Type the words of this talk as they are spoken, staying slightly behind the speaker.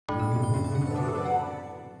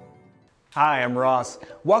Hi, I'm Ross.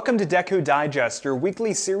 Welcome to Dekkoo Digest, your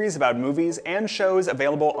weekly series about movies and shows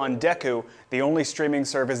available on Dekkoo, the only streaming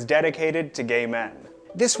service dedicated to gay men.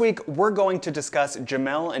 This week, we're going to discuss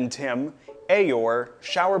Gemmel and Tim, AYOR,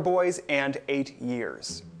 Shower Boys, and 8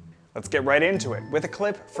 Years. Let's get right into it with a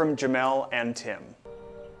clip from Gemmel and Tim.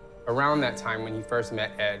 Around that time when he first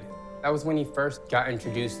met Ed, that was when he first got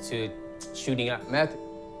introduced to shooting up meth.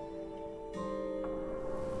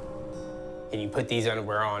 Can you put these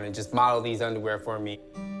underwear on and just model these underwear for me?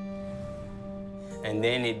 And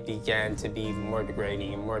then it began to be more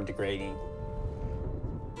degrading and more degrading.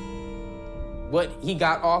 What he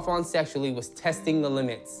got off on sexually was testing the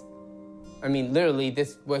limits. I mean, literally, this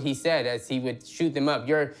is what he said as he would shoot them up.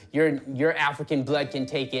 Your African blood can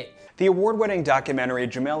take it. The award-winning documentary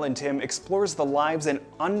Gemmel and Tim explores the lives and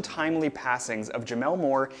untimely passings of Gemmel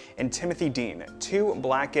Moore and Timothy Dean, two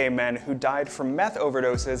black gay men who died from meth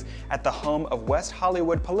overdoses at the home of West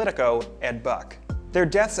Hollywood politico Ed Buck. Their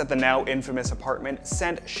deaths at the now infamous apartment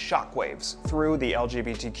sent shockwaves through the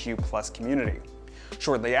LGBTQ+ community.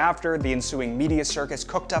 Shortly after, the ensuing media circus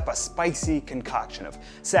cooked up a spicy concoction of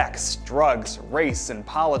sex, drugs, race, and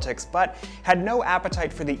politics, but had no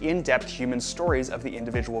appetite for the in-depth human stories of the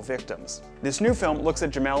individual victims. This new film looks at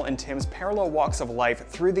Gemmel and Tim's parallel walks of life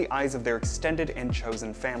through the eyes of their extended and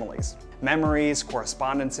chosen families. Memories,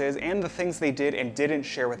 correspondences, and the things they did and didn't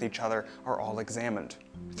share with each other are all examined.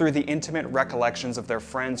 Through the intimate recollections of their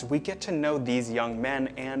friends, we get to know these young men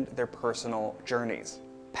and their personal journeys.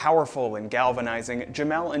 Powerful and galvanizing,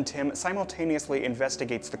 Gemmel and Tim simultaneously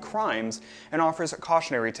investigates the crimes and offers a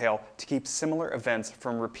cautionary tale to keep similar events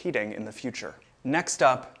from repeating in the future. Next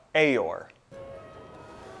up, AYOR.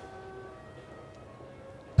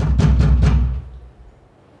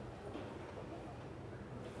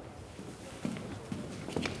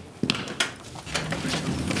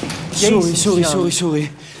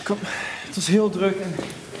 Sorry. Kom, het was heel druk en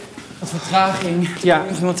wat vertraging. Ja,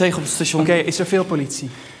 nog iemand tegen op het station. Oké, is er veel politie?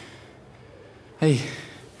 Hé,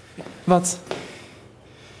 wat?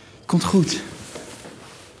 Komt goed.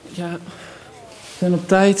 Ja, we zijn op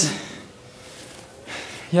tijd.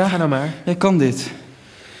 Ja, ga nou maar. Jij kan dit.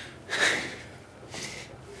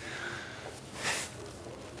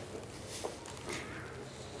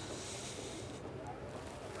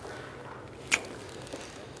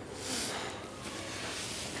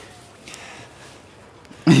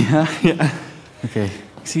 Ja. Oké.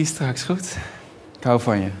 Ik zie je straks, goed? Ik hou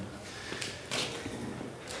van je.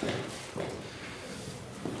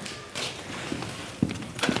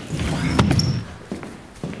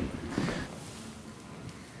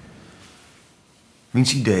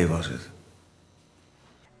 Wiens idee was het?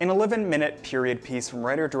 An 11-minute period piece from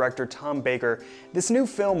writer-director Tom Baker, this new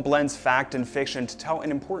film blends fact and fiction to tell an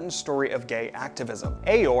important story of gay activism.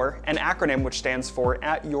 AYOR, an acronym which stands for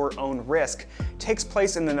At Your Own Risk, takes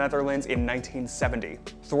place in the Netherlands in 1970.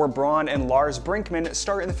 Thor Braun and Lars Brinkman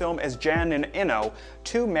star in the film as Jan and Inno,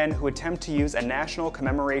 two men who attempt to use a national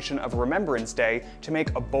commemoration of Remembrance Day to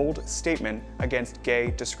make a bold statement against gay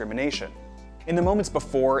discrimination. In the moments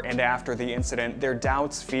before and after the incident, their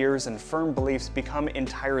doubts, fears, and firm beliefs become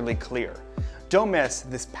entirely clear. Don't miss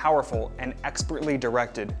this powerful and expertly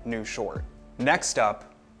directed new short. Next up,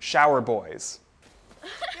 Shower Boys.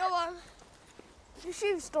 Johan, du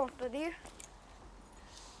tjuvstartade ju.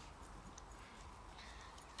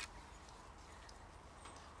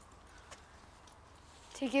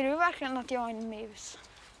 Tycker du verkligen att jag är en mus?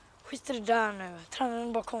 Skit i det där nu. Tränaren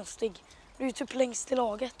är bara konstig. Du är typ längst i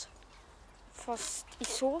laget. Fast i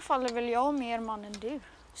så fall är väl jag mer man än du.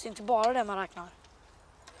 Så inte bara det man räknar.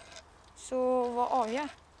 Så vad avgör?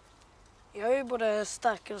 Jag är ju både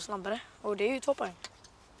starkare och snabbare. Och det är ju 2 poäng.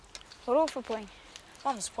 Vadå för poäng?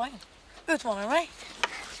 Manspoäng. Utmanar du mig?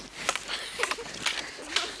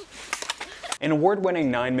 An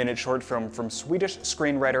award-winning 9-minute short film from Swedish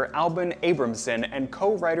screenwriter Albin Abramson and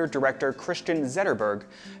co-writer-director Christian Zetterberg,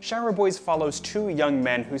 Shower Boys follows 2 young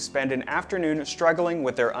men who spend an afternoon struggling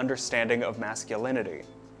with their understanding of masculinity.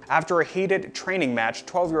 After a heated training match,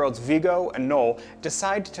 12-year-olds Viggo and Noel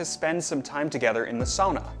decide to spend some time together in the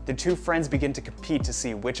sauna. The 2 friends begin to compete to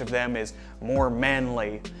see which of them is more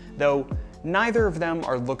manly, though neither of them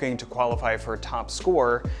are looking to qualify for a top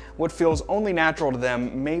score. What feels only natural to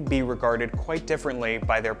them may be regarded quite differently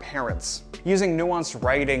by their parents. Using nuanced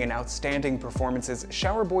writing and outstanding performances,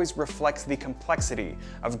 Shower Boys reflects the complexity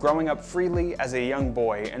of growing up freely as a young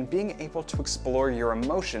boy and being able to explore your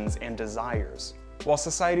emotions and desires. While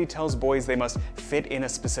society tells boys they must fit in a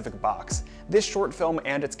specific box, this short film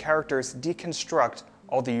and its characters deconstruct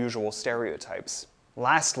all the usual stereotypes.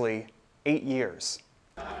 Lastly, 8 Years.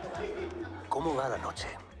 ¿Cómo va la noche?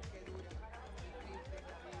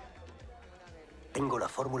 Tengo la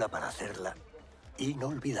fórmula para hacerla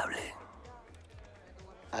inolvidable.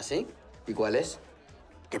 ¿Ah, sí? ¿Y cuál es?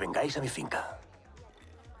 Que vengáis a mi finca.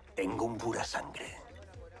 Tengo un pura sangre.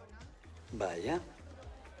 Vaya.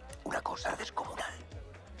 Una cosa descomunal.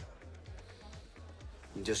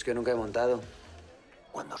 Yo es que nunca he montado.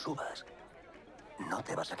 Cuando subas, no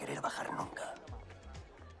te vas a querer bajar nunca.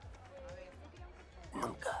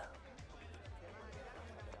 Nunca.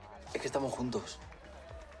 Es que estamos juntos.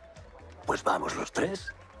 Pues vamos los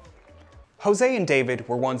tres. Jose and David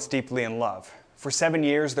were once deeply in love. For 7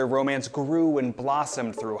 years, their romance grew and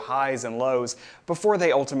blossomed through highs and lows before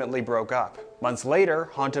they ultimately broke up. Months later,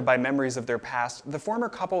 haunted by memories of their past, the former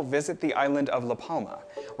couple visit the island of La Palma,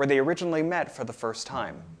 where they originally met for the first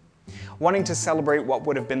time. Wanting to celebrate what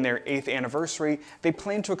would have been their 8th anniversary, they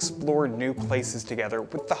plan to explore new places together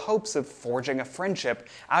with the hopes of forging a friendship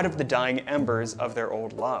out of the dying embers of their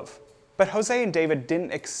old love. But Jose and David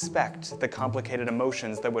didn't expect the complicated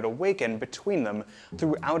emotions that would awaken between them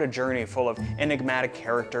throughout a journey full of enigmatic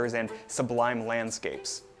characters and sublime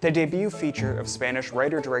landscapes. The debut feature of Spanish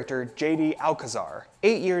writer-director J.D. Alcazar.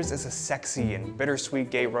 8 Years is a sexy and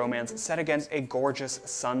bittersweet gay romance set against a gorgeous,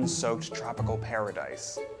 sun-soaked tropical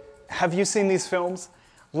paradise. Have you seen these films?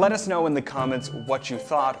 Let us know in the comments what you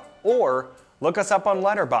thought, or look us up on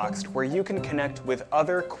Letterboxd, where you can connect with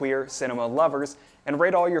other queer cinema lovers and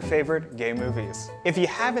rate all your favorite gay movies. If you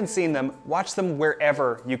haven't seen them, watch them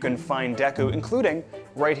wherever you can find Dekkoo, including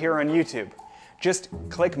right here on YouTube. Just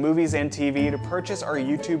click Movies and TV to purchase our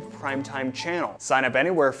YouTube Primetime channel. Sign up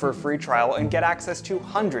anywhere for a free trial and get access to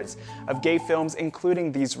hundreds of gay films,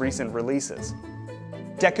 including these recent releases.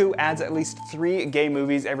 Dekkoo adds at least 3 gay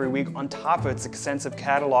movies every week on top of its extensive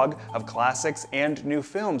catalog of classics and new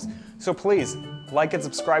films. So please, like and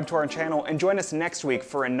subscribe to our channel and join us next week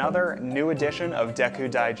for another new edition of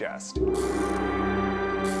Dekkoo Digest.